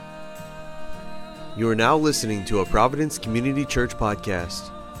You are now listening to a Providence Community Church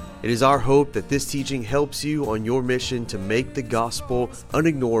podcast. It is our hope that this teaching helps you on your mission to make the gospel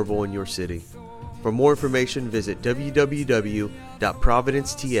unignorable in your city. For more information, visit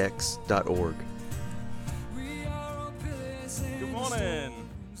www.providencetx.org. Good morning.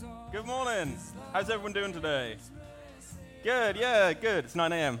 Good morning. How's everyone doing today? Good, yeah, good. It's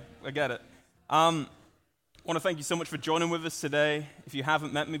 9 a.m. I get it. I want to thank you so much for joining with us today. If you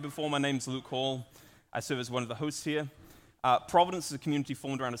haven't met me before, my name's Luke Hall. I serve as one of the hosts here. Providence is a community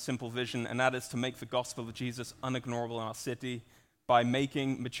formed around a simple vision, and that is to make the gospel of Jesus unignorable in our city by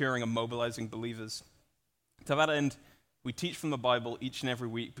making, maturing, and mobilizing believers. To that end, we teach from the Bible each and every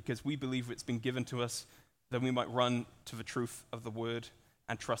week because we believe it's been given to us that we might run to the truth of the Word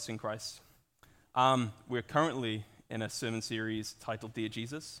and trust in Christ. We're currently in a sermon series titled Dear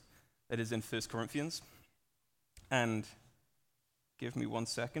Jesus, that is in 1 Corinthians. And give me 1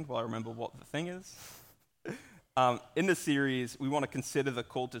 second while I remember what the thing is. In this series, we want to consider the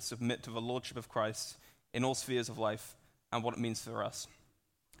call to submit to the Lordship of Christ in all spheres of life and what it means for us.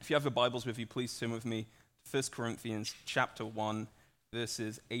 If you have your Bibles with you, please turn with me to 1 Corinthians chapter 1,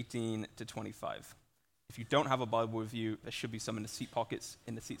 verses 18 to 25. If you don't have a Bible with you, there should be some in the seat pockets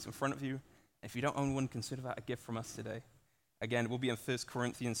in the seats in front of you. If you don't own one, consider that a gift from us today. Again, we'll be in 1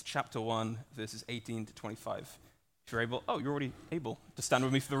 Corinthians chapter 1, verses 18 to 25. If you're able, you're already able to stand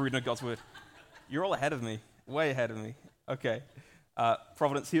with me for the reading of God's word. You're all ahead of me, way ahead of me. Okay.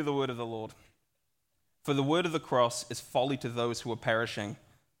 Providence, hear the word of the Lord. For the word of the cross is folly to those who are perishing,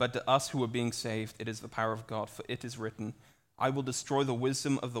 but to us who are being saved, it is the power of God. For it is written, I will destroy the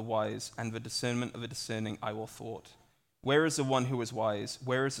wisdom of the wise, and the discernment of the discerning I will thwart. Where is the one who is wise?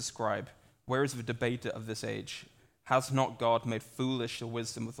 Where is the scribe? Where is the debater of this age? Has not God made foolish the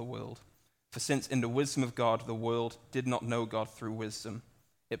wisdom of the world? For since in the wisdom of God the world did not know God through wisdom,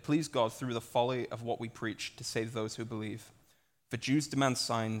 it pleased God through the folly of what we preach to save those who believe. For Jews demand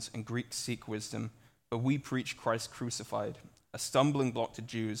signs and Greeks seek wisdom, but we preach Christ crucified, a stumbling block to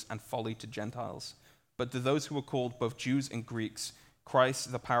Jews and folly to Gentiles. But to those who are called both Jews and Greeks,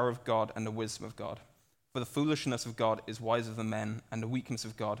 Christ the power of God and the wisdom of God. For the foolishness of God is wiser than men, and the weakness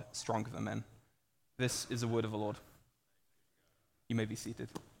of God stronger than men. This is the word of the Lord. You may be seated.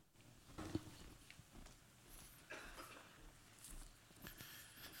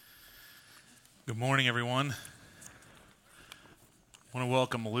 Good morning, everyone. I want to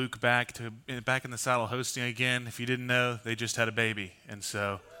welcome Luke back in the saddle hosting again. If you didn't know, they just had a baby, and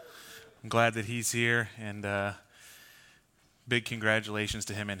so I'm glad that he's here, and big congratulations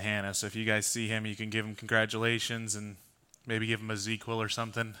to him and Hannah. So if you guys see him, you can give him congratulations and maybe give him a ZQL or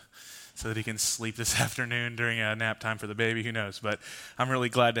something so that he can sleep this afternoon during a nap time for the baby. Who knows? But I'm really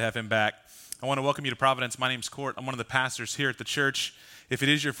glad to have him back. I want to welcome you to Providence. My name's Court. I'm one of the pastors here at the church. If it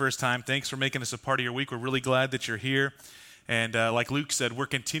is your first time, thanks for making us a part of your week. We're really glad that you're here. And like Luke said, we're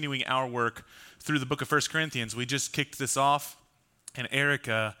continuing our work through the book of 1 Corinthians. We just kicked this off, and Eric,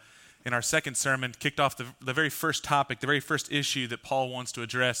 in our second sermon, kicked off the very first topic, the very first issue that Paul wants to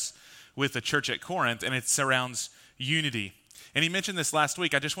address with the church at Corinth, and it surrounds unity. And he mentioned this last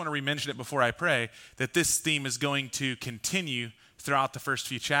week. I just want to re-mention it before I pray, that this theme is going to continue throughout the first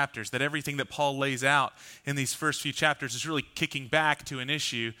few chapters, that everything that Paul lays out in these first few chapters is really kicking back to an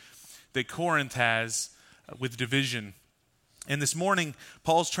issue that Corinth has with division. And this morning,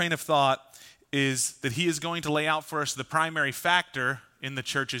 Paul's train of thought is that he is going to lay out for us the primary factor in the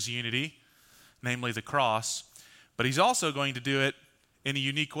church's unity, namely the cross, but he's also going to do it in a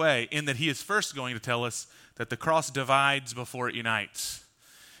unique way, in that he is first going to tell us that the cross divides before it unites.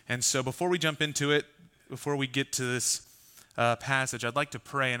 And so before we jump into it, before we get to this passage, I'd like to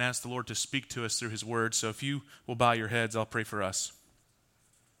pray and ask the Lord to speak to us through his word. So if you will bow your heads, I'll pray for us.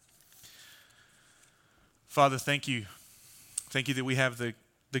 Father, thank you. Thank you that we have the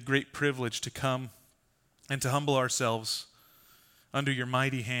great privilege to come and to humble ourselves under your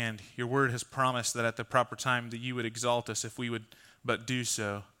mighty hand. Your word has promised that at the proper time that you would exalt us if we would but do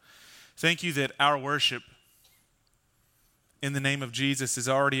so. Thank you that our worship in the name of Jesus is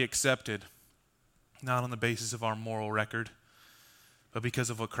already accepted, not on the basis of our moral record, but because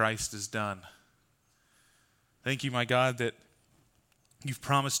of what Christ has done. Thank you, my God, that you've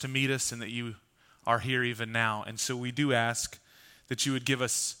promised to meet us and that you are here even now. And so we do ask that you would give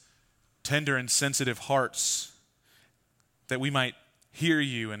us tender and sensitive hearts, that we might hear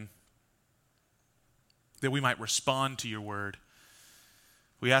you and that we might respond to your word.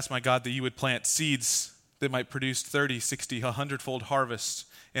 We ask, my God, that you would plant seeds that might produce 30, 60, 100-fold harvests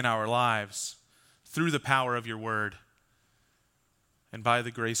in our lives through the power of your word and by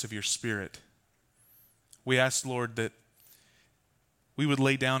the grace of your Spirit. We ask, Lord, that we would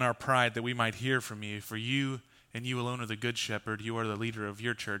lay down our pride that we might hear from you. For you and you alone are the good shepherd. You are the leader of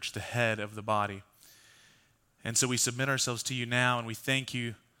your church, the head of the body. And so we submit ourselves to you now, and we thank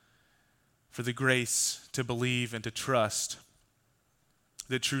you for the grace to believe and to trust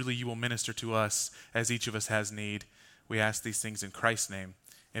that truly you will minister to us as each of us has need. We ask these things in Christ's name.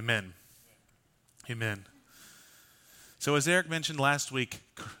 Amen. Amen. So as Eric mentioned last week,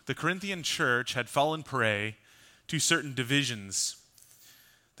 the Corinthian church had fallen prey to certain divisions.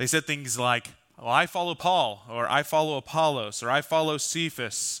 They said things like, "Oh, I follow Paul," or "I follow Apollos," or "I follow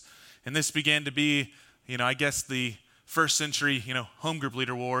Cephas." And this began to be, I guess the first century, home group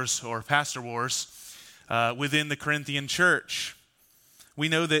leader wars or pastor wars within the Corinthian church. We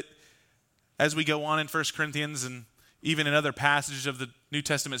know that as we go on in 1 Corinthians and even in other passages of the New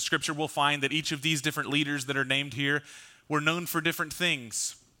Testament scripture, we'll find that each of these different leaders that are named here were known for different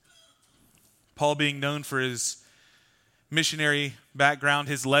things. Paul being known for his missionary background,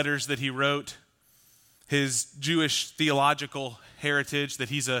 his letters that he wrote, his Jewish theological heritage, that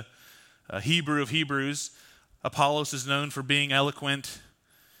he's a Hebrew of Hebrews. Apollos is known for being eloquent.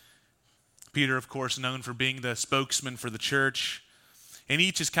 Peter, of course, known for being the spokesman for the church. And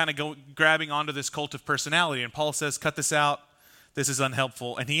each is kind of grabbing onto this cult of personality. And Paul says, cut this out. This is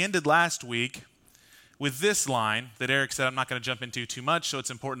unhelpful. And he ended last week with this line that Eric said I'm not going to jump into too much, so it's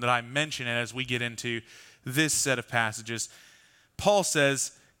important that I mention it as we get into this set of passages. Paul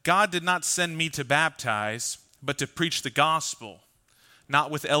says, God did not send me to baptize, but to preach the gospel, not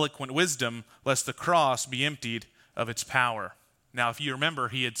with eloquent wisdom, lest the cross be emptied of its power. Now, if you remember,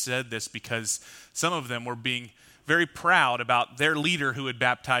 he had said this because some of them were being very proud about their leader who had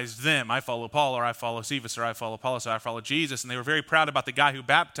baptized them. I follow Paul, or I follow Cephas, or I follow Apollos, or I follow Jesus. And they were very proud about the guy who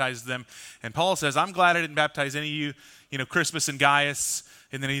baptized them. And Paul says, I'm glad I didn't baptize any of you, Crispus and Gaius.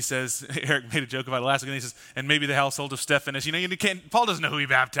 And then he says, Eric made a joke about it last week, and he says, and maybe the household of Stephanus. Paul doesn't know who he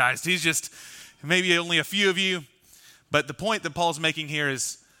baptized. He's just, maybe only a few of you. But the point that Paul's making here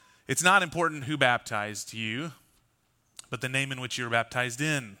is, it's not important who baptized you, but the name in which you were baptized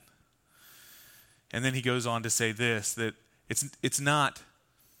in. And then he goes on to say this, that it's not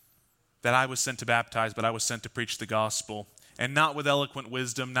that I was sent to baptize, but I was sent to preach the gospel. And not with eloquent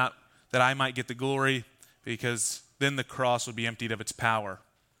wisdom, not that I might get the glory, because then the cross would be emptied of its power.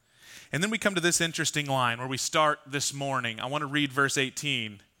 And then we come to this interesting line where we start this morning. I want to read verse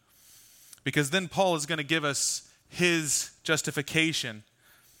 18, because then Paul is going to give us his justification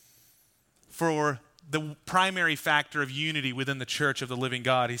for the primary factor of unity within the church of the living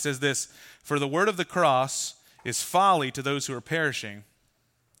God. He says this, for the word of the cross is folly to those who are perishing,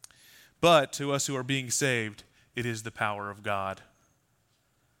 but to us who are being saved, it is the power of God.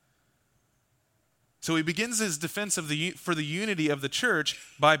 So he begins his defense for the unity of the church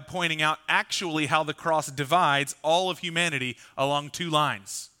by pointing out actually how the cross divides all of humanity along two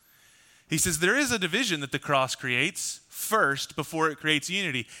lines. He says there is a division that the cross creates first before it creates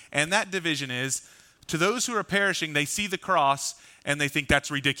unity. And that division is, to those who are perishing, they see the cross and they think that's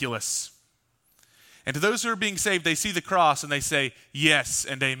ridiculous. And to those who are being saved, they see the cross and they say, yes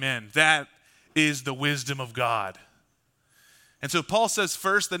and amen. That is the wisdom of God. And so Paul says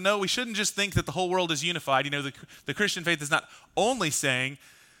first that no, we shouldn't just think that the whole world is unified. The Christian faith is not only saying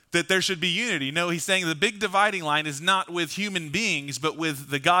that there should be unity. No, he's saying the big dividing line is not with human beings, but with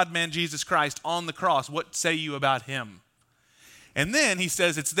the God-man Jesus Christ on the cross. What say you about him? And then he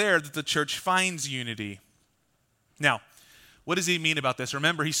says it's there that the church finds unity. Now, what does he mean about this?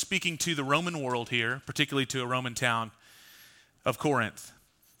 Remember, he's speaking to the Roman world here, particularly to a Roman town of Corinth.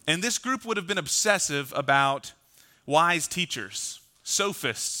 And this group would have been obsessive about wise teachers.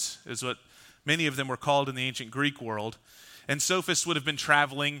 Sophists is what many of them were called in the ancient Greek world. And sophists would have been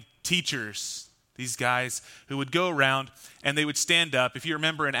traveling teachers, these guys who would go around and they would stand up. If you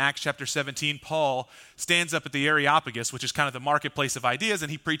remember in Acts chapter 17, Paul stands up at the Areopagus, which is kind of the marketplace of ideas,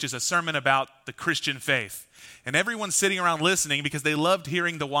 and he preaches a sermon about the Christian faith. And everyone's sitting around listening because they loved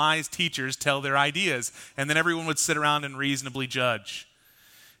hearing the wise teachers tell their ideas. And then everyone would sit around and reasonably judge.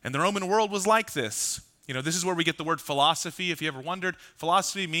 And the Roman world was like this. This is where we get the word philosophy. If you ever wondered,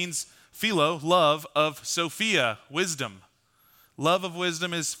 philosophy means philo, love, of Sophia, wisdom. Love of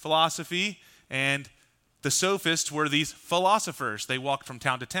wisdom is philosophy, and the sophists were these philosophers. They walked from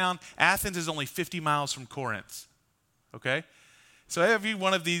town to town. Athens is only 50 miles from Corinth, okay? So every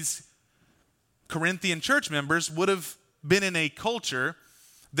one of these Corinthian church members would have been in a culture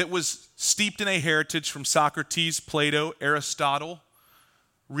that was steeped in a heritage from Socrates, Plato, Aristotle.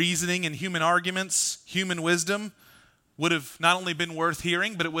 Reasoning and human arguments, human wisdom would have not only been worth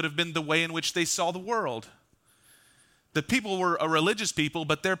hearing, but it would have been the way in which they saw the world. The people were a religious people,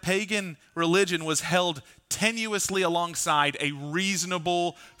 but their pagan religion was held tenuously alongside a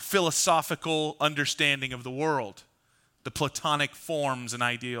reasonable philosophical understanding of the world, the Platonic forms and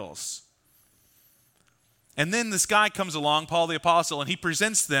ideals. And then this guy comes along, Paul the Apostle, and he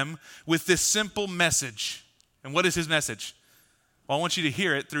presents them with this simple message. And what is his message? Well, I want you to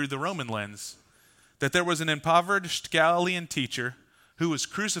hear it through the Roman lens. That there was an impoverished Galilean teacher who was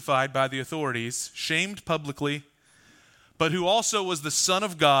crucified by the authorities, shamed publicly, but who also was the Son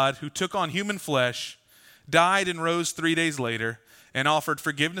of God, who took on human flesh, died and rose 3 days later, and offered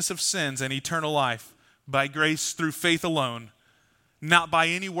forgiveness of sins and eternal life by grace through faith alone, not by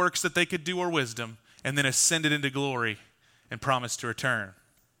any works that they could do or wisdom, and then ascended into glory and promised to return.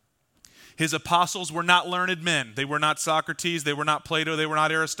 His apostles were not learned men. They were not Socrates. They were not Plato. They were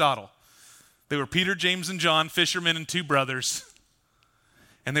not Aristotle. They were Peter, James, and John, fishermen and 2 brothers,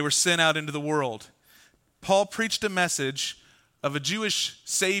 and they were sent out into the world. Paul preached a message of a Jewish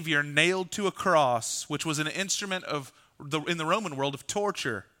Savior nailed to a cross, which was an instrument in the Roman world of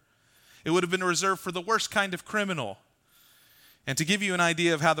torture. It would have been reserved for the worst kind of criminal. And to give you an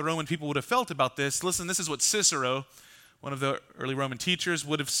idea of how the Roman people would have felt about this, listen, this is what Cicero, one of the early Roman teachers,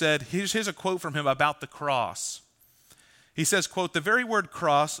 would have said. Here's a quote from him about the cross. He says, quote, "The very word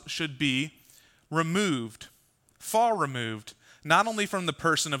cross should be removed, far removed, not only from the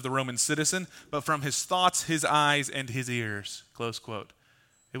person of the Roman citizen, but from his thoughts, his eyes, and his ears." Close quote.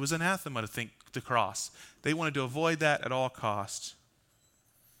 It was anathema to think the cross. They wanted to avoid that at all costs.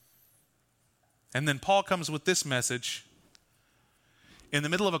 And then Paul comes with this message. In the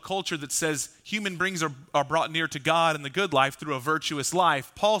middle of a culture that says human beings are brought near to God in the good life through a virtuous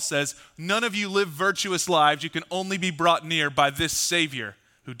life, Paul says, none of you live virtuous lives. You can only be brought near by this Savior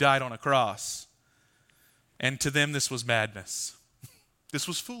who died on a cross. And to them, this was madness. This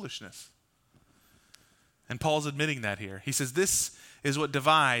was foolishness. And Paul's admitting that here. He says this is what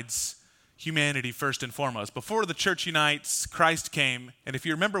divides humanity first and foremost. Before the church unites, Christ came. And if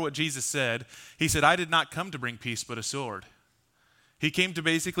you remember what Jesus said, he said, "I did not come to bring peace but a sword." He came to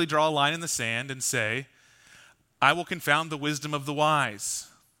basically draw a line in the sand and say, "I will confound the wisdom of the wise."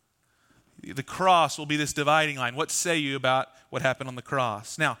 The cross will be this dividing line. What say you about what happened on the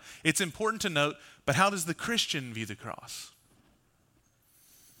cross? Now, it's important to note, but how does the Christian view the cross?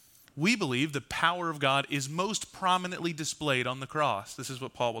 We believe the power of God is most prominently displayed on the cross. This is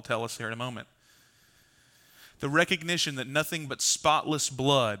what Paul will tell us here in a moment. The recognition that nothing but spotless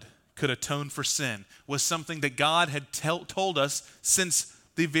blood could atone for sin was something that God had told us since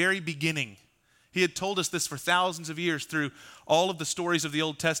the very beginning. He had told us this for thousands of years through all of the stories of the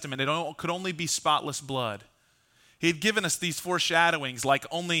Old Testament. It could only be spotless blood. He had given us these foreshadowings, like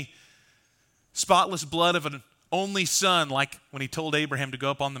only spotless blood of an only son, like when he told Abraham to go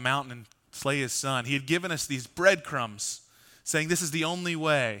up on the mountain and slay his son. He had given us these breadcrumbs, saying this is the only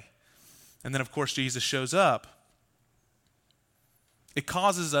way. And then, of course, Jesus shows up. It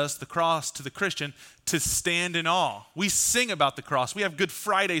causes us, the cross to the Christian, to stand in awe. We sing about the cross. We have Good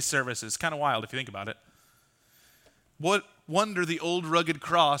Friday services. Kind of wild if you think about it. What wonder the old rugged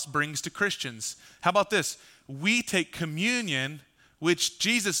cross brings to Christians. How about this? We take communion, which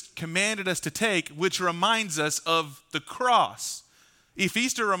Jesus commanded us to take, which reminds us of the cross. If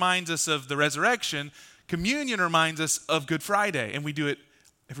Easter reminds us of the resurrection, communion reminds us of Good Friday, and we do it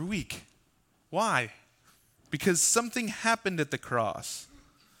every week. Why? Because something happened at the cross.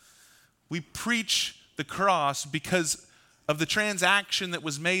 We preach the cross because of the transaction that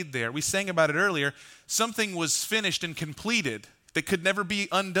was made there. We sang about it earlier. Something was finished and completed that could never be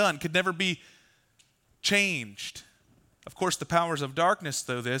undone, could never be changed. Of course, the powers of darkness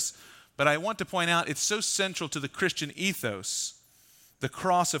know this, but I want to point out it's so central to the Christian ethos, the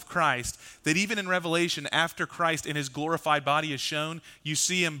cross of Christ, that even in Revelation, after Christ in his glorified body is shown, you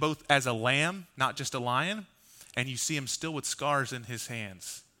see him both as a lamb, not just a lion, and you see him still with scars in his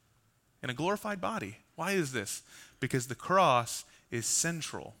hands in a glorified body. Why is this? Because the cross is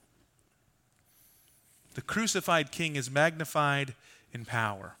central. The crucified king is magnified in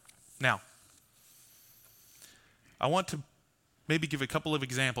power. Now, I want to maybe give a couple of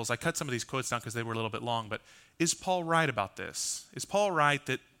examples. I cut some of these quotes down because they were a little bit long, but is Paul right about this? Is Paul right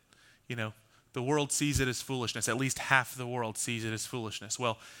that, the world sees it as foolishness? At least half the world sees it as foolishness.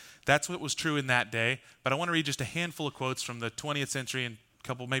 Well, that's what was true in that day, but I want to read just a handful of quotes from the 20th century and a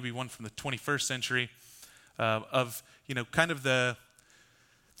couple, maybe one from the 21st century of, kind of the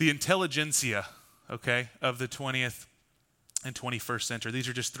intelligentsia, okay, of the 20th and 21st century. These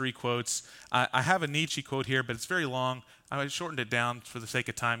are just 3 quotes. I have a Nietzsche quote here, but it's very long. I shortened it down for the sake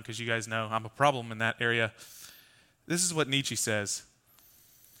of time because you guys know I'm a problem in that area. This is what Nietzsche says.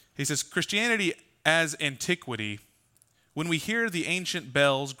 He says, "Christianity as antiquity When we hear the ancient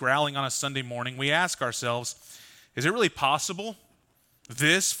bells growling on a Sunday morning, we ask ourselves, is it really possible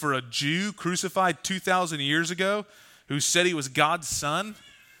this for a Jew crucified 2,000 years ago who said he was God's son?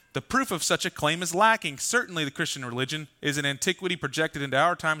 The proof of such a claim is lacking. Certainly the Christian religion is an antiquity projected into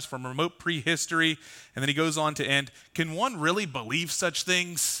our times from remote prehistory. And then he goes on to end, can one really believe such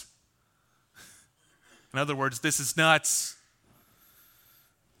things? In other words, this is nuts.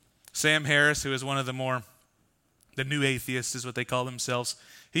 Sam Harris, who is one of the new atheists is what they call themselves,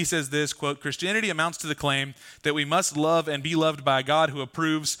 he says this, quote, Christianity amounts to the claim that we must love and be loved by a God who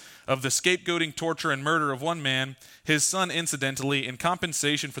approves of the scapegoating, torture, and murder of one man, his son incidentally, in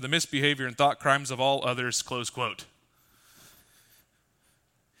compensation for the misbehavior and thought crimes of all others, close quote.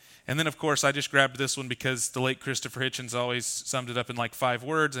 And then, of course, I just grabbed this one because the late Christopher Hitchens always summed it up in like 5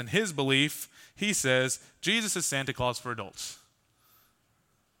 words. And his belief, he says, Jesus is Santa Claus for adults.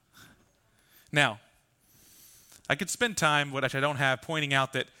 Now, I could spend time, which I don't have, pointing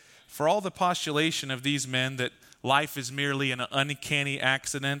out that for all the postulation of these men that life is merely an uncanny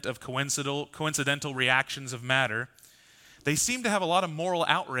accident of coincidental reactions of matter, they seem to have a lot of moral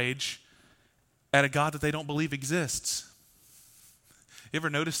outrage at a God that they don't believe exists. You ever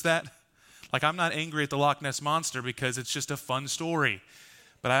notice that? Like, I'm not angry at the Loch Ness Monster because it's just a fun story.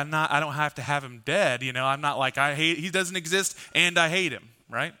 But I don't have to have him dead, you know. I'm not like, he doesn't exist and I hate him,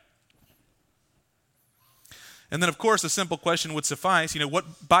 right? And then, of course, a simple question would suffice.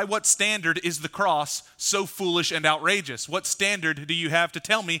 By what standard is the cross so foolish and outrageous? What standard do you have to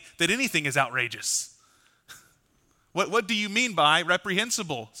tell me that anything is outrageous? What do you mean by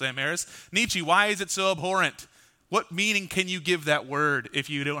reprehensible, Sam Harris? Nietzsche, why is it so abhorrent? What meaning can you give that word if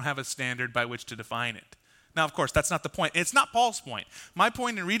you don't have a standard by which to define it? Now, of course, that's not the point. It's not Paul's point. My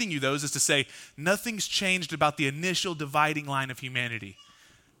point in reading you those is to say nothing's changed about the initial dividing line of humanity.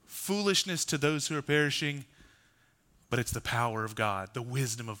 Foolishness to those who are perishing, but it's the power of God, the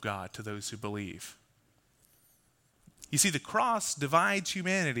wisdom of God to those who believe. You see, the cross divides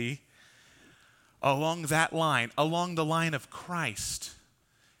humanity along that line, along the line of Christ.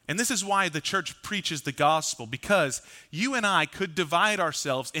 And this is why the church preaches the gospel, because you and I could divide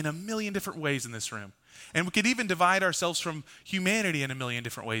ourselves in a million different ways in this room. And we could even divide ourselves from humanity in a million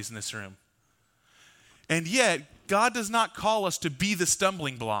different ways in this room. And yet, God does not call us to be the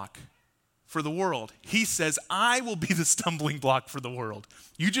stumbling block for the world. He says, I will be the stumbling block for the world.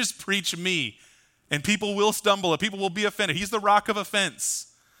 You just preach me, and people will stumble, and people will be offended. He's the rock of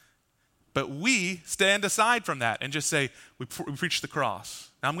offense. But we stand aside from that and just say, we preach the cross.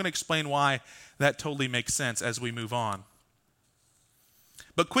 Now, I'm going to explain why that totally makes sense as we move on.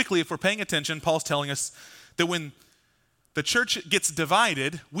 But quickly, if we're paying attention, Paul's telling us that when the church gets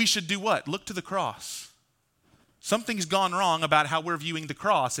divided, we should do what? Look to the cross. Something's gone wrong about how we're viewing the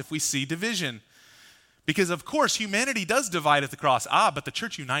cross if we see division. Because, of course, humanity does divide at the cross. But the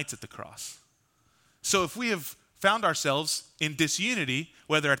church unites at the cross. So if we have found ourselves in disunity,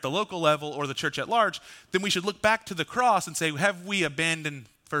 whether at the local level or the church at large, then we should look back to the cross and say, have we abandoned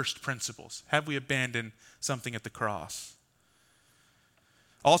first principles? Have we abandoned something at the cross?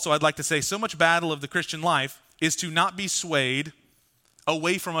 Also, I'd like to say so much battle of the Christian life is to not be swayed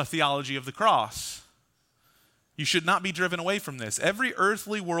away from a theology of the cross. You should not be driven away from this. Every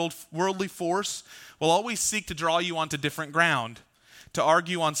earthly, worldly force will always seek to draw you onto different ground, to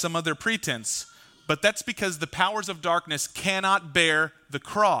argue on some other pretense. But that's because the powers of darkness cannot bear the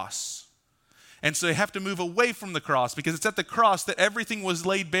cross. And so they have to move away from the cross because it's at the cross that everything was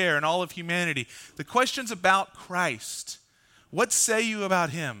laid bare in all of humanity. The question's about Christ. What say you about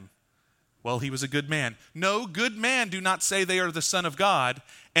him? Well, he was a good man. No, good man do not say they are the Son of God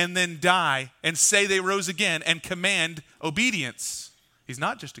and then die and say they rose again and command obedience. He's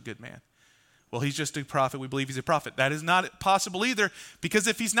not just a good man. Well, he's just a prophet. We believe he's a prophet. That is not possible either, because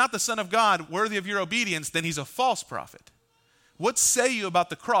if he's not the Son of God, worthy of your obedience, then he's a false prophet. What say you about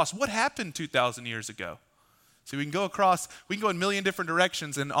the cross? What happened 2,000 years ago? See, we can go in a million different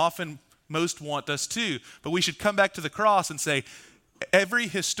directions, and often most want us to. But we should come back to the cross and say, every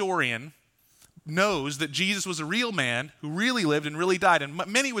historian knows that Jesus was a real man who really lived and really died. And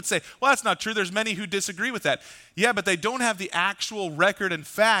many would say, well, that's not true. There's many who disagree with that. Yeah, but they don't have the actual record and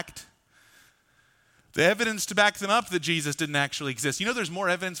fact, the evidence to back them up that Jesus didn't actually exist. You know, there's more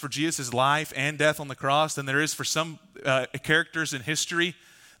evidence for Jesus' life and death on the cross than there is for some characters in history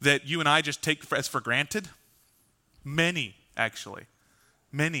that you and I just take as for granted. Many, actually.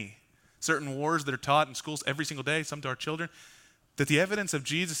 Many. Certain wars that are taught in schools every single day, some to our children, that the evidence of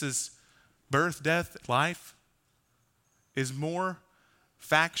Jesus' birth, death, life is more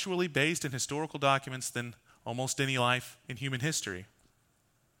factually based in historical documents than almost any life in human history.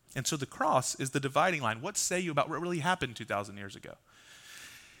 And so the cross is the dividing line. What say you about what really happened 2,000 years ago?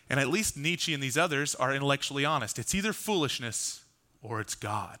 And at least Nietzsche and these others are intellectually honest. It's either foolishness or it's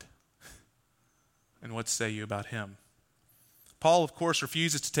God. And what say you about him? Paul, of course,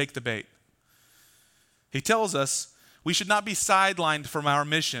 refuses to take the bait. He tells us we should not be sidelined from our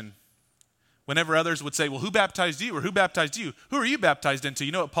mission. Whenever others would say, well, who baptized you or who baptized you? Who are you baptized into?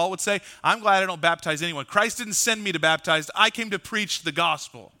 You know what Paul would say? I'm glad I don't baptize anyone. Christ didn't send me to baptize. I came to preach the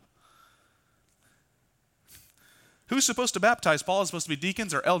gospel. Who's supposed to baptize? Paul is supposed to be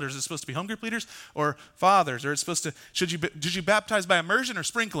deacons or elders. Is it supposed to be home group leaders or fathers? Or it's supposed to, did you baptize by immersion or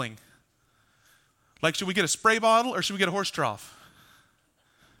sprinkling? Like, should we get a spray bottle or should we get a horse trough?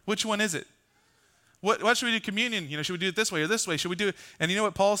 Which one is it? What should we do communion? Should we do it this way or this way? Should we do it? And you know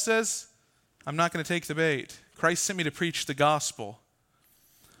what Paul says? I'm not going to take the bait. Christ sent me to preach the gospel.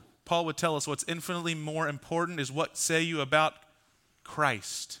 Paul would tell us what's infinitely more important is what say you about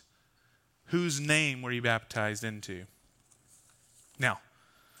Christ. Whose name were you baptized into? Now,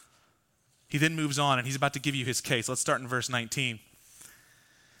 he then moves on and he's about to give you his case. Let's start in verse 19.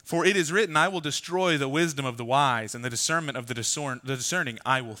 For it is written, I will destroy the wisdom of the wise, and the discernment of the discerning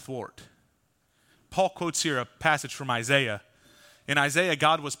I will thwart. Paul quotes here a passage from Isaiah. In Isaiah,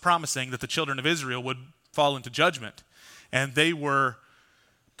 God was promising that the children of Israel would fall into judgment. And they were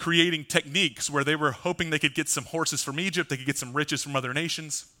creating techniques where they were hoping they could get some horses from Egypt, they could get some riches from other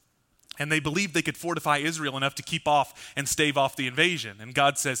nations. And they believed they could fortify Israel enough to keep off and stave off the invasion. And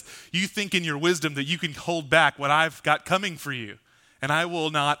God says, you think in your wisdom that you can hold back what I've got coming for you, and I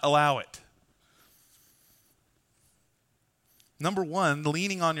will not allow it. Number one,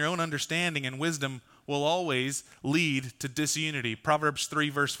 leaning on your own understanding and wisdom will always lead to disunity. Proverbs 3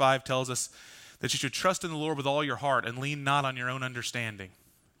 verse 5 tells us that you should trust in the Lord with all your heart and lean not on your own understanding.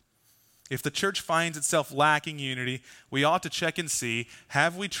 If the church finds itself lacking unity, we ought to check and see,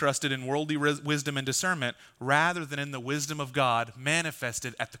 have we trusted in worldly wisdom and discernment rather than in the wisdom of God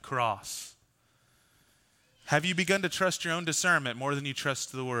manifested at the cross? Have you begun to trust your own discernment more than you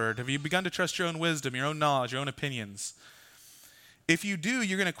trust the word? Have you begun to trust your own wisdom, your own knowledge, your own opinions? If you do,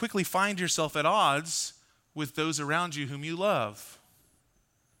 you're going to quickly find yourself at odds with those around you whom you love.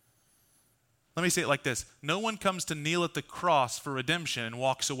 Let me say it like this. No one comes to kneel at the cross for redemption and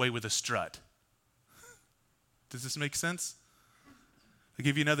walks away with a strut. Does this make sense? I'll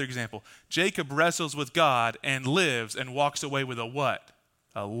give you another example. Jacob wrestles with God and lives and walks away with a what?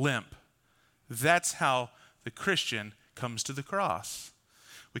 A limp. That's how the Christian comes to the cross.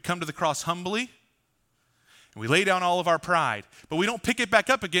 We come to the cross humbly, and we lay down all of our pride, but we don't pick it back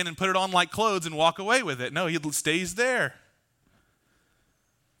up again and put it on like clothes and walk away with it. No, it stays there.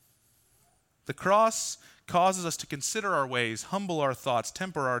 The cross causes us to consider our ways, humble our thoughts,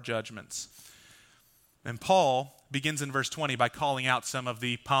 temper our judgments. And Paul begins in verse 20 by calling out some of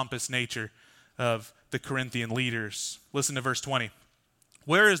the pompous nature of the Corinthian leaders. Listen to verse 20.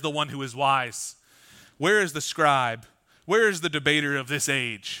 Where is the one who is wise? Where is the scribe? Where is the debater of this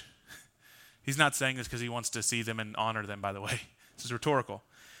age? He's not saying this because he wants to see them and honor them, by the way. This is rhetorical.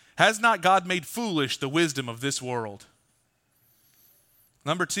 Has not God made foolish the wisdom of this world?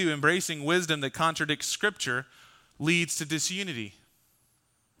 Number two, embracing wisdom that contradicts Scripture leads to disunity.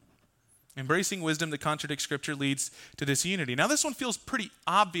 Embracing wisdom that contradicts Scripture leads to disunity. Now, this one feels pretty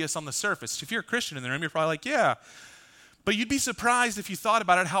obvious on the surface. If you're a Christian in the room, you're probably like, yeah. But you'd be surprised if you thought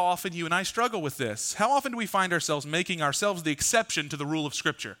about it how often you and I struggle with this. How often do we find ourselves making ourselves the exception to the rule of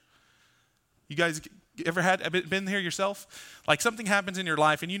Scripture? You guys ever been here yourself? Like something happens in your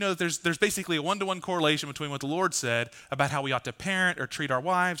life and you know that there's basically a one-to-one correlation between what the Lord said about how we ought to parent or treat our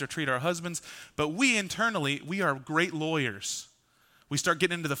wives or treat our husbands. But we internally, we are great lawyers. We start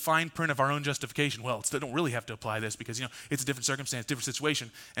getting into the fine print of our own justification. Well, they don't really have to apply this because, it's a different circumstance, different situation.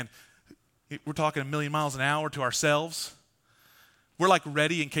 And we're talking a million miles an hour to ourselves. We're like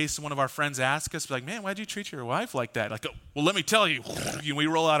ready in case one of our friends asks us, like, man, why'd you treat your wife like that? Like, oh, well, let me tell you. We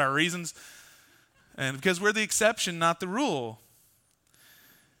roll out our reasons. And because we're the exception, not the rule.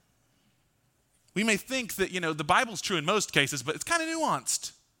 We may think that, the Bible's true in most cases, but it's kind of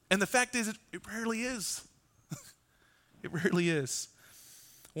nuanced. And the fact is, it rarely is. It rarely is.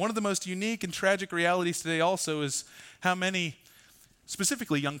 One of the most unique and tragic realities today also is how many,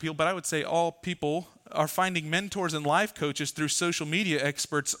 specifically young people, but I would say all people, are finding mentors and life coaches through social media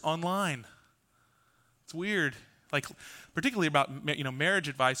experts online. It's weird. Like, particularly about marriage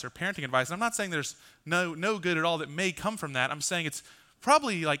advice or parenting advice. And I'm not saying there's no good at all that may come from that. I'm saying it's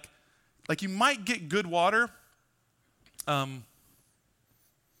probably like you might get good water from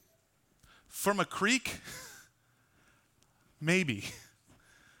a creek, maybe.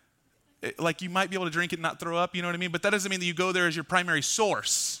 Like you might be able to drink it and not throw up, you know what I mean? But that doesn't mean that you go there as your primary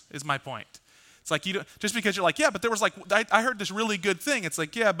source, is my point. It's like you don't, just because you're like, yeah, but there was like, I heard this really good thing. It's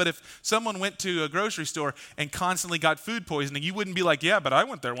like, yeah, but if someone went to a grocery store and constantly got food poisoning, you wouldn't be like, yeah, but I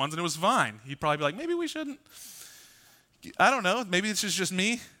went there once and it was fine. You'd probably be like, maybe we shouldn't. I don't know. Maybe it's just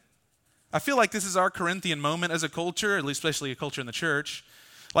me. I feel like this is our Corinthian moment as a culture, at least especially a culture in the church.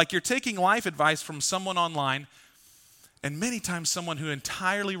 Like you're taking life advice from someone online, and many times someone who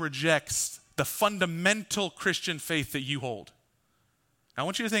entirely rejects the fundamental Christian faith that you hold. I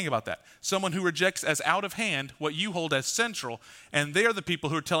want you to think about that. Someone who rejects as out of hand what you hold as central, and they're the people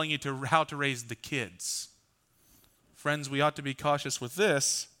who are telling you how to raise the kids. Friends, we ought to be cautious with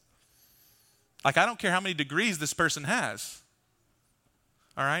this. Like, I don't care how many degrees this person has.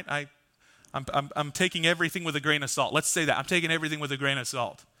 All right? I'm taking everything with a grain of salt. Let's say that. I'm taking everything with a grain of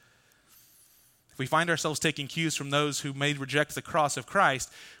salt. If we find ourselves taking cues from those who may reject the cross of Christ,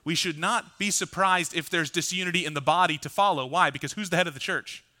 we should not be surprised if there's disunity in the body to follow. Why? Because who's the head of the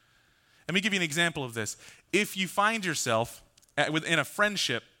church? Let me give you an example of this. If you find yourself in a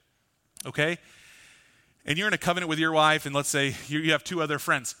friendship, okay, and you're in a covenant with your wife, and let's say you have two other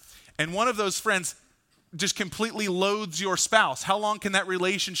friends, and one of those friends just completely loathes your spouse, how long can that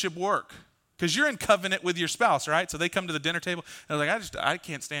relationship work? Because you're in covenant with your spouse, right? So they come to the dinner table, and they're like, I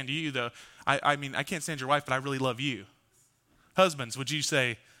can't stand you, though. I mean, I can't stand your wife, but I really love you. Husbands, would you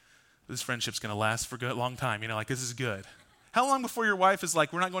say, this friendship's going to last for a long time? You know, like, this is good. How long before your wife is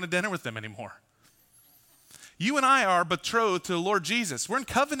like, we're not going to dinner with them anymore? You and I are betrothed to the Lord Jesus. We're in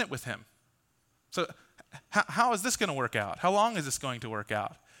covenant with him. So how is this going to work out? How long is this going to work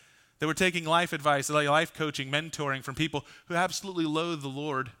out? That we're taking life advice, life coaching, mentoring from people who absolutely loathe the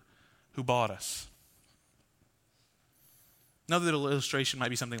Lord who bought us. Another little illustration might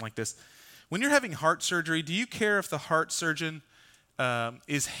be something like this. When you're having heart surgery, do you care if the heart surgeon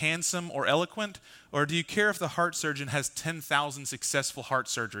is handsome or eloquent, or do you care if the heart surgeon has 10,000 successful heart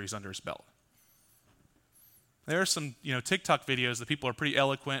surgeries under his belt? There are some, TikTok videos that people are pretty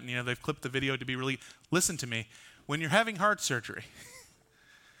eloquent, and they've clipped the video to be really. Listen to me. When you're having heart surgery,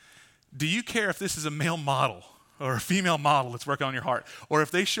 do you care if this is a male model or a female model that's working on your heart, or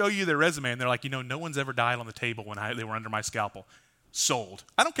if they show you their resume and they're like, no one's ever died on the table when they were under my scalpel? Sold.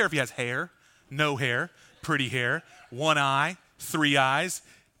 I don't care if he has hair, no hair, pretty hair, one eye, 3 eyes.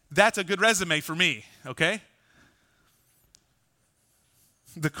 That's a good resume for me, okay?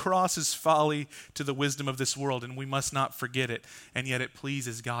 The cross is folly to the wisdom of this world, and we must not forget it. And yet it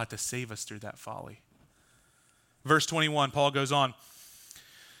pleases God to save us through that folly. Verse 21, Paul goes on,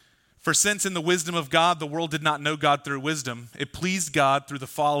 "For since in the wisdom of God the world did not know God through wisdom, it pleased God through the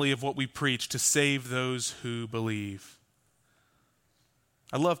folly of what we preach to save those who believe."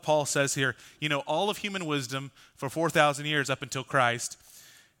 I love Paul says here, all of human wisdom for 4,000 years up until Christ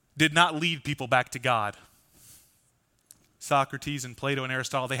did not lead people back to God. Socrates and Plato and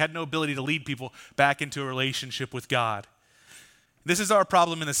Aristotle, they had no ability to lead people back into a relationship with God. This is our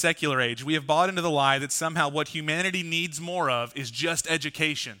problem in the secular age. We have bought into the lie that somehow what humanity needs more of is just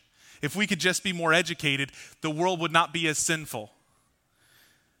education. If we could just be more educated, the world would not be as sinful.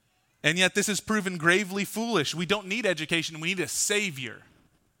 And yet this is proven gravely foolish. We don't need education, we need a savior.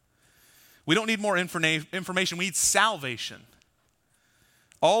 We don't need more information, we need salvation.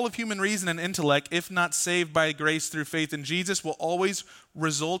 All of human reason and intellect, if not saved by grace through faith in Jesus, will always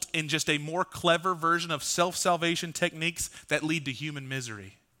result in just a more clever version of self-salvation techniques that lead to human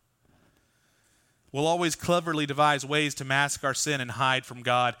misery. We'll always cleverly devise ways to mask our sin and hide from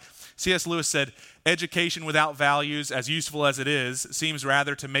God. C.S. Lewis said, "Education without values, as useful as it is, seems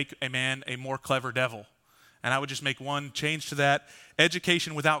rather to make a man a more clever devil." And I would just make one change to that.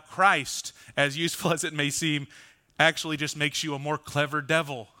 Education without Christ, as useful as it may seem, actually just makes you a more clever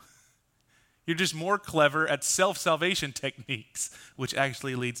devil. You're just more clever at self-salvation techniques, which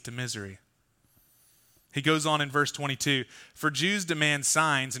actually leads to misery. He goes on in verse 22, "For Jews demand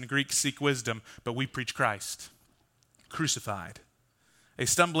signs and Greeks seek wisdom, but we preach Christ, crucified, a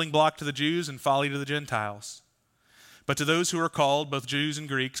stumbling block to the Jews and folly to the Gentiles. But to those who are called, both Jews and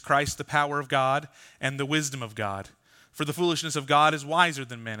Greeks, Christ the power of God and the wisdom of God. For the foolishness of God is wiser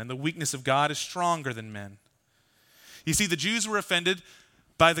than men, and the weakness of God is stronger than men." You see, the Jews were offended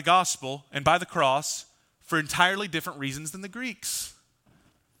by the gospel and by the cross for entirely different reasons than the Greeks.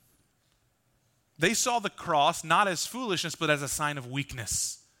 They saw the cross not as foolishness, but as a sign of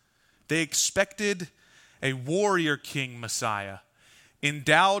weakness. They expected a warrior king Messiah,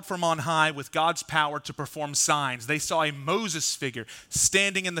 endowed from on high with God's power to perform signs. They saw a Moses figure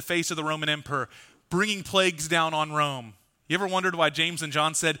standing in the face of the Roman emperor, bringing plagues down on Rome. You ever wondered why James and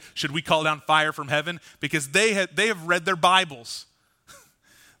John said, "Should we call down fire from heaven?" Because they have read their Bibles.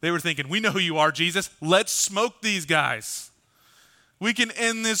 They were thinking, we know who you are, Jesus. Let's smoke these guys. We can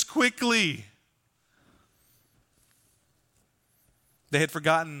end this quickly. They had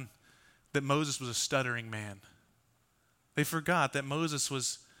forgotten that Moses was a stuttering man. They forgot that Moses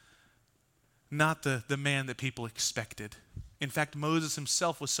was not the man that people expected. In fact, Moses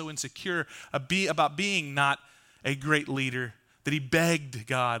himself was so insecure about being not a great leader that he begged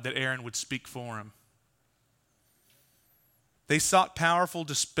God that Aaron would speak for him. They sought powerful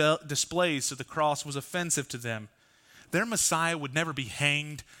displays, so the cross was offensive to them. Their Messiah would never be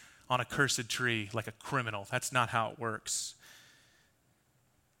hanged on a cursed tree like a criminal. That's not how it works.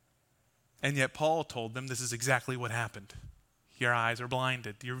 And yet Paul told them this is exactly what happened. Your eyes are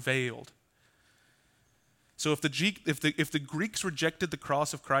blinded. You're veiled. So if the Greeks rejected the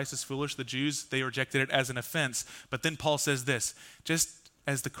cross of Christ as foolish, the Jews, they rejected it as an offense. But then Paul says this, just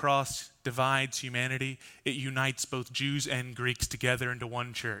as the cross divides humanity, it unites both Jews and Greeks together into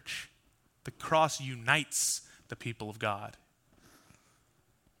one church. The cross unites the people of God.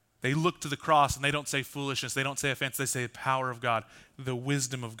 They look to the cross and they don't say foolishness, they don't say offense, they say the power of God, the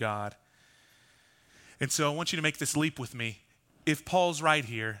wisdom of God. And so I want you to make this leap with me. If Paul's right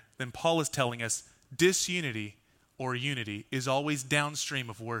here, then Paul is telling us disunity or unity is always downstream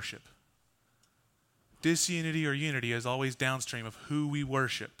of worship. Disunity or unity is always downstream of who we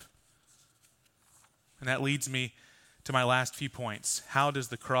worship. And that leads me to my last few points. How does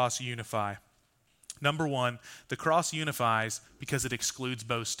the cross unify? Number one, the cross unifies because it excludes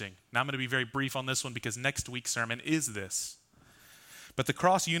boasting. Now I'm going to be very brief on this one because next week's sermon is this. But the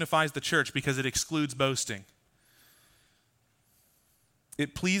cross unifies the church because it excludes boasting.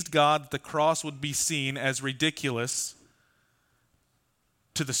 It pleased God that the cross would be seen as ridiculous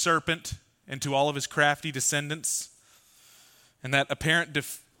to the serpent and to all of his crafty descendants. And that apparent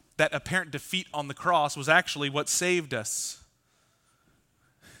defeat on the cross was actually what saved us.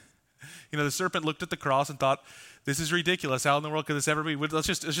 You know, the serpent looked at the cross and thought, this is ridiculous. How in the world could this ever be? Let's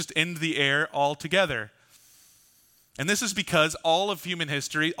just end the air altogether. And this is because all of human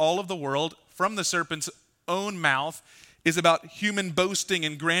history, all of the world, from the serpent's own mouth, is about human boasting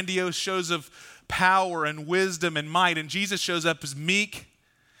and grandiose shows of power and wisdom and might. And Jesus shows up as meek.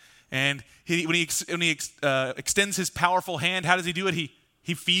 And when he extends his powerful hand, how does he do it?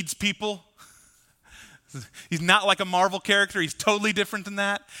 He feeds people. He's not like a Marvel character. He's totally different than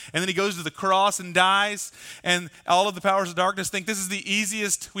that. And then he goes to the cross and dies. And all of the powers of darkness think this is the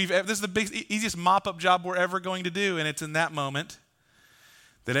easiest easiest mop-up job we're ever going to do. And it's in that moment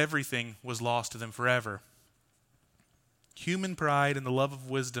that everything was lost to them forever. Human pride and the love of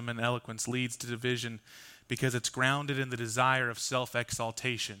wisdom and eloquence leads to division because it's grounded in the desire of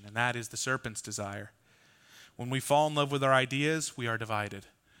self-exaltation, and that is the serpent's desire. When we fall in love with our ideas, we are divided.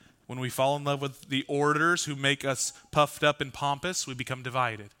 When we fall in love with the orators who make us puffed up and pompous, we become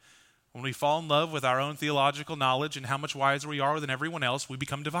divided. When we fall in love with our own theological knowledge and how much wiser we are than everyone else, we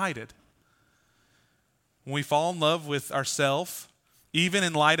become divided. When we fall in love with ourselves, even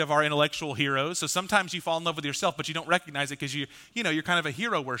in light of our intellectual heroes, so sometimes you fall in love with yourself, but you don't recognize it because you're kind of a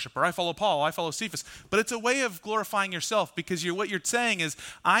hero worshiper. I follow Paul, I follow Cephas. But it's a way of glorifying yourself because what you're saying is,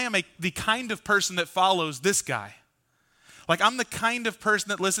 I am the kind of person that follows this guy. Like, I'm the kind of person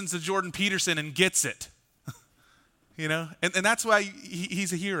that listens to Jordan Peterson and gets it. And that's why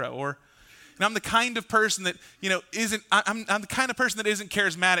he's a hero. And I'm the kind of person that, I'm the kind of person that isn't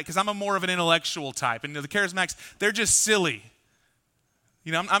charismatic because I'm more of an intellectual type. And the charismatics, they're just silly.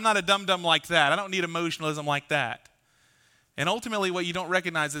 I'm not a dum-dum like that. I don't need emotionalism like that. And ultimately, what you don't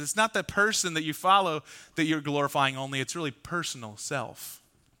recognize is it's not the person that you follow that you're glorifying only. It's really personal self.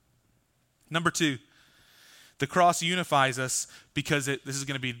 Number two, the cross unifies us because this is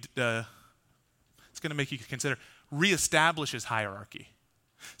going to be, it's going to make you consider, reestablishes hierarchy.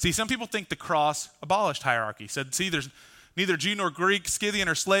 See, some people think the cross abolished hierarchy. Said, see, there's neither Jew nor Greek, Scythian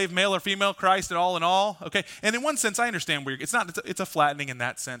or slave, male or female, Christ at all in all. Okay, and in one sense, I understand where it's a flattening in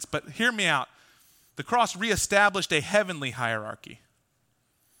that sense. But hear me out. The cross reestablished a heavenly hierarchy.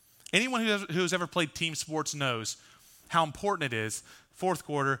 Anyone who's ever played team sports knows how important it is. Fourth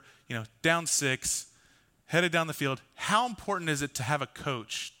quarter, down 6, headed down the field. How important is it to have a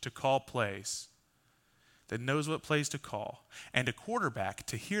coach to call plays that knows what plays to call, and a quarterback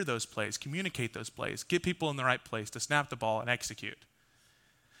to hear those plays, communicate those plays, get people in the right place to snap the ball and execute?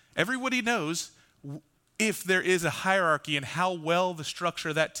 Everybody knows if there is a hierarchy and how well the structure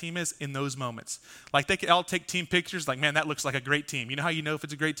of that team is in those moments. Like, they could all take team pictures, like, man, that looks like a great team. You know how you know if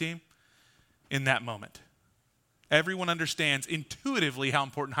it's a great team? In that moment. Everyone understands intuitively how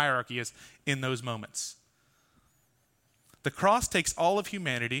important hierarchy is in those moments. The cross takes all of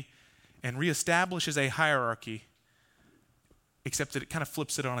humanity and reestablishes a hierarchy except that it kind of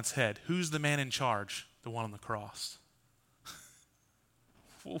flips it on its head. Who's the man in charge? The one on the cross.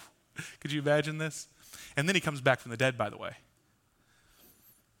 Could you imagine this? And then he comes back from the dead, by the way.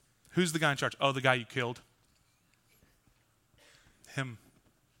 Who's the guy in charge? Oh, the guy you killed. Him.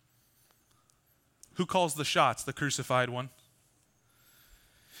 Who calls the shots? The crucified one.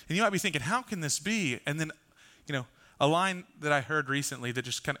 And you might be thinking, how can this be? And then, a line that I heard recently that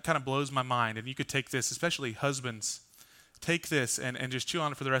just kind of blows my mind, and you could take this, especially husbands, take this and just chew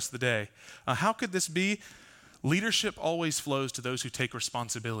on it for the rest of the day. How could this be? Leadership always flows to those who take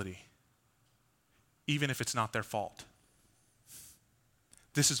responsibility, even if it's not their fault.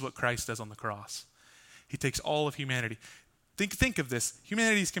 This is what Christ does on the cross. He takes all of humanity. Think of this.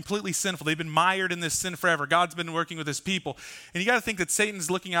 Humanity is completely sinful. They've been mired in this sin forever. God's been working with his people. And you got to think that Satan's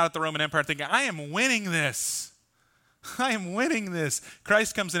looking out at the Roman Empire thinking, I am winning this. I am winning this.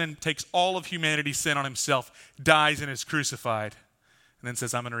 Christ comes in and takes all of humanity's sin on himself, dies and is crucified, and then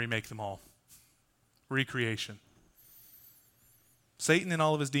says, I'm going to remake them all. Recreation. Satan and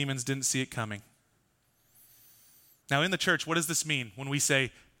all of his demons didn't see it coming. Now in the church, what does this mean when we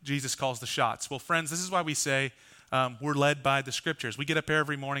say Jesus calls the shots? Well, friends, this is why we say we're led by the scriptures. We get up here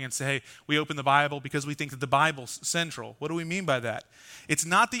every morning and say, hey, we open the Bible because we think that the Bible's central. What do we mean by that? It's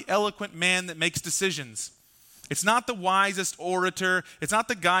not the eloquent man that makes decisions. It's not the wisest orator. It's not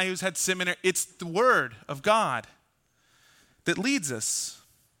the guy who's had seminary. It's the Word of God that leads us.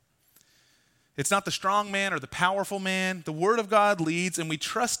 It's not the strong man or the powerful man. The Word of God leads, and we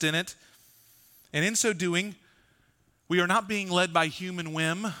trust in it. And in so doing, we are not being led by human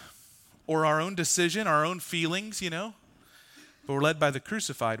whim or our own decision, our own feelings, but we're led by the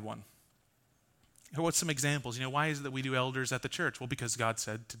crucified one. What's some examples? Why is it that we do elders at the church? Well, because God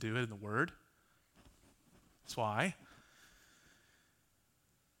said to do it in the Word. That's why.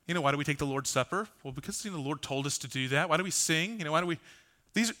 Why do we take the Lord's Supper? Well, because the Lord told us to do that. Why do we sing?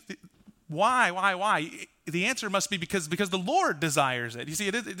 Why? The answer must be because the Lord desires it. You see,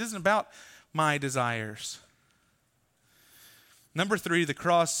 it isn't about my desires. Number 3, the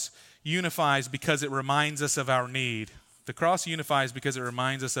cross unifies because it reminds us of our need. The cross unifies because it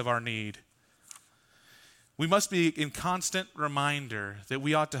reminds us of our need. We must be in constant reminder that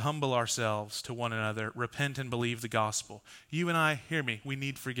we ought to humble ourselves to one another, repent and believe the gospel. You and I, hear me, we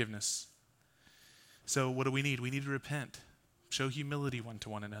need forgiveness. So what do we need? We need to repent, show humility one to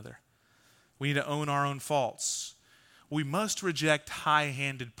one another. We need to own our own faults. We must reject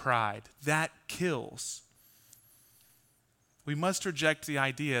high-handed pride. That kills. We must reject the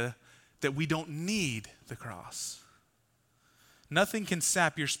idea that we don't need the cross. Nothing can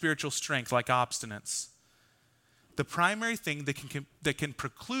sap your spiritual strength like obstinance. The primary thing that can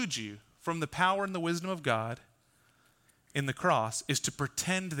preclude you from the power and the wisdom of God in the cross is to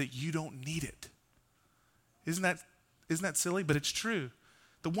pretend that you don't need it. Isn't that silly? But it's true.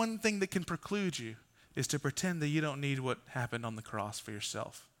 The one thing that can preclude you is to pretend that you don't need what happened on the cross for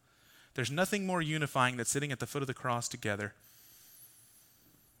yourself. There's nothing more unifying than sitting at the foot of the cross together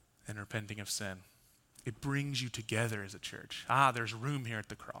and repenting of sin. It brings you together as a church. There's room here at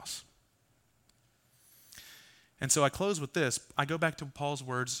the cross. And so I close with this. I go back to Paul's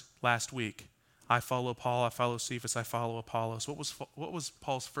words last week. I follow Paul, I follow Cephas, I follow Apollos. What was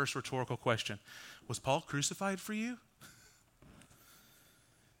Paul's first rhetorical question? Was Paul crucified for you?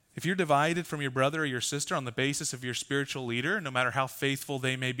 If you're divided from your brother or your sister on the basis of your spiritual leader, no matter how faithful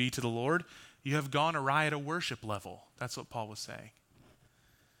they may be to the Lord, you have gone awry at a worship level. That's what Paul was saying.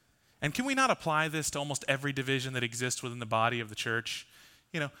 And can we not apply this to almost every division that exists within the body of the church?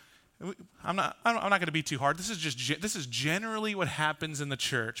 I'm not going to be too hard. This is generally what happens in the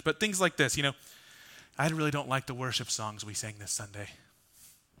church. But things like this, I really don't like the worship songs we sang this Sunday.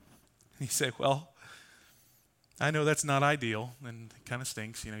 You say, well, I know that's not ideal, and it kind of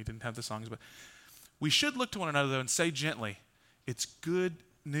stinks, you didn't have the songs, but we should look to one another, though, and say gently, it's good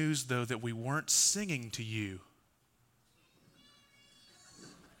news, though, that we weren't singing to you.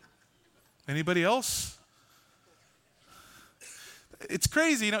 Anybody else? It's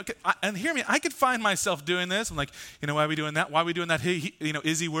crazy, and hear me, I could find myself doing this. I'm like, why are we doing that? Why are we doing that?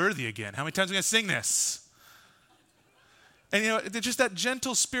 Is he worthy again? How many times are we going to sing this? And, just that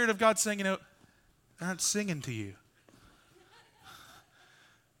gentle spirit of God saying, they're not singing to you.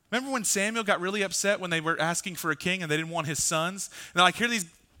 Remember when Samuel got really upset when they were asking for a king and they didn't want his sons? And they're like,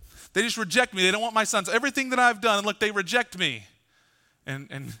 they just reject me. They don't want my sons. Everything that I've done, and look, they reject me.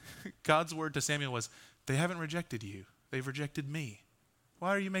 And God's word to Samuel was, they haven't rejected you. They've rejected me. Why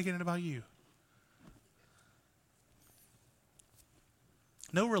are you making it about you?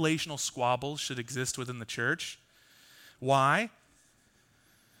 No relational squabbles should exist within the church. Why?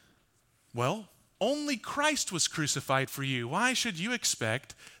 Well, only Christ was crucified for you. Why should you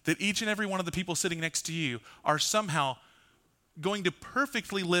expect that each and every one of the people sitting next to you are somehow going to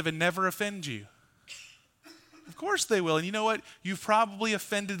perfectly live and never offend you? Of course they will. And you know what? You've probably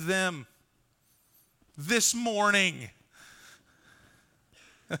offended them this morning.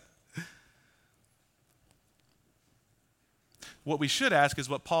 What we should ask is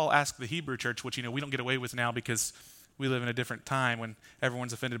what Paul asked the Hebrew church, which, we don't get away with now because we live in a different time when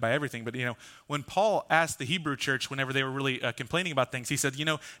everyone's offended by everything. But, when Paul asked the Hebrew church whenever they were really complaining about things, he said,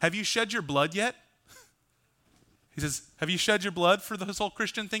 have you shed your blood yet? He says, have you shed your blood for this whole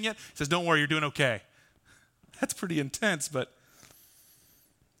Christian thing yet? He says, don't worry, you're doing okay. That's pretty intense, but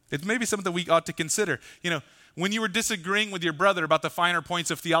it's maybe something that we ought to consider. When you were disagreeing with your brother about the finer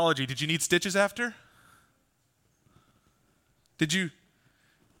points of theology, did you need stitches after? Did you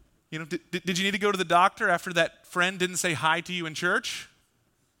need to go to the doctor after that friend didn't say hi to you in church?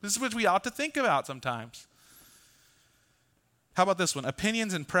 This is what we ought to think about sometimes. How about this one?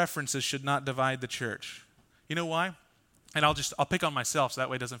 Opinions and preferences should not divide the church. You know why? And I'll pick on myself so that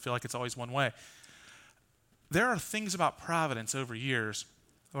way it doesn't feel like it's always one way. There are things about Providence over years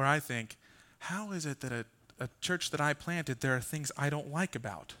where I think, how is it that a church that I planted, there are things I don't like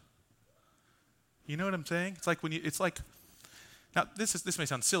about? You know what I'm saying? It's like now this may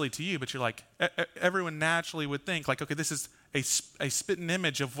sound silly to you, but you're like, everyone naturally would think like, okay, this is a spitting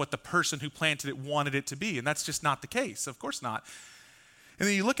image of what the person who planted it wanted it to be, and that's just not the case. Of course not. And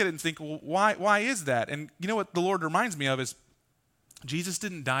then you look at it and think, well, why is that? And you know what the Lord reminds me of is Jesus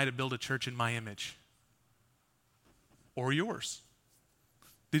didn't die to build a church in my image or yours.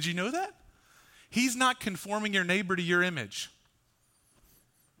 Did you know that? He's not conforming your neighbor to your image.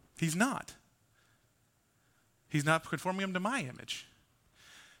 He's not. He's not conforming him to my image.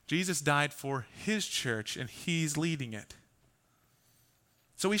 Jesus died for his church, and he's leading it.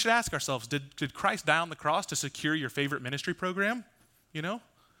 So we should ask ourselves, did Christ die on the cross to secure your favorite ministry program? How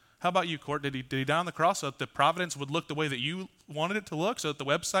about you, Court? Did he die on the cross so that the Providence would look the way that you wanted it to look, so that the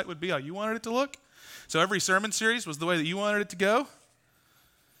website would be how you wanted it to look? So every sermon series was the way that you wanted it to go?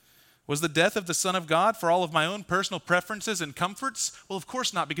 Was the death of the Son of God for all of my own personal preferences and comforts? Well, of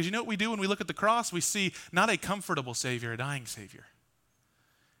course not, because you know what we do when we look at the cross? We see not a comfortable Savior, a dying Savior.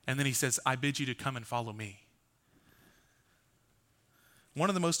 And then he says, I bid you to come and follow me. One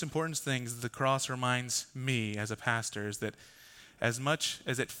of the most important things that the cross reminds me as a pastor is that as much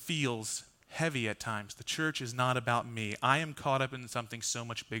as it feels heavy at times, the church is not about me. I am caught up in something so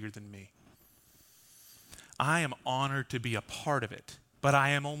much bigger than me. I am honored to be a part of it, but I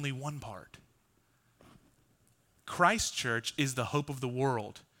am only one part. Christ Church is the hope of the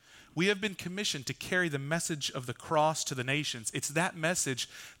world. We have been commissioned to carry the message of the cross to the nations. It's that message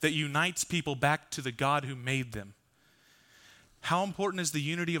that unites people back to the God who made them. How important is the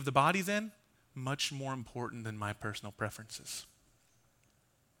unity of the body then? Much more important than my personal preferences.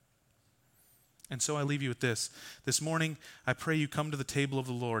 And so I leave you with this. This morning, I pray you come to the table of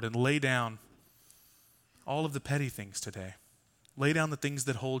the Lord and lay down all of the petty things today. Lay down the things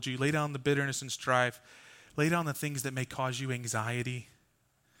that hold you. Lay down the bitterness and strife. Lay down the things that may cause you anxiety.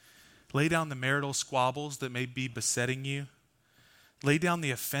 Lay down the marital squabbles that may be besetting you. Lay down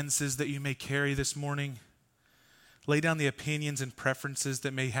the offenses that you may carry this morning. Lay down the opinions and preferences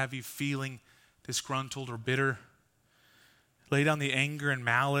that may have you feeling disgruntled or bitter. Lay down the anger and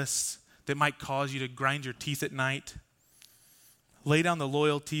malice that might cause you to grind your teeth at night. Lay down the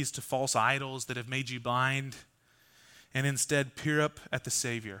loyalties to false idols that have made you blind. And instead peer up at the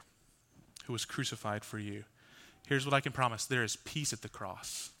Savior who was crucified for you. Here's what I can promise. There is peace at the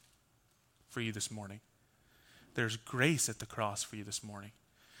cross for you this morning. There's grace at the cross for you this morning.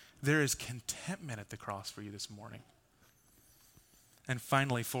 There is contentment at the cross for you this morning. And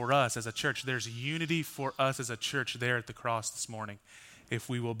finally, for us as a church, there's unity for us as a church there at the cross this morning, if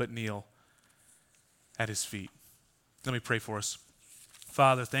we will but kneel at his feet. Let me pray for us.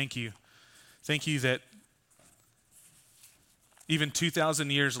 Father, thank you. Thank you that even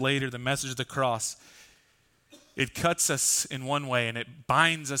 2,000 years later, the message of the cross, it cuts us in one way and it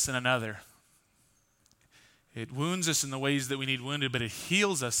binds us in another. It wounds us in the ways that we need wounded, but it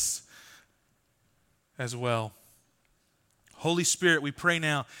heals us as well. Holy Spirit, we pray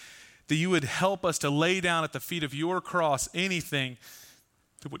now that you would help us to lay down at the feet of your cross anything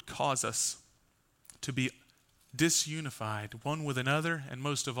that would cause us to be disunified, one with another, and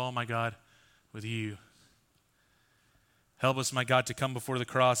most of all, my God, with you. Help us, my God, to come before the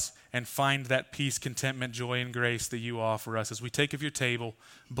cross and find that peace, contentment, joy, and grace that you offer us. As we take of your table,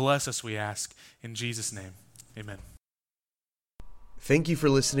 bless us, we ask, in Jesus' name. Amen. Thank you for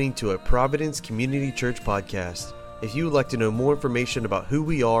listening to a Providence Community Church podcast. If you would like to know more information about who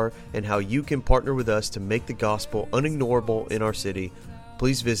we are and how you can partner with us to make the gospel unignorable in our city,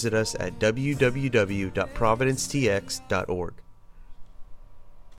 please visit us at www.providencetx.org.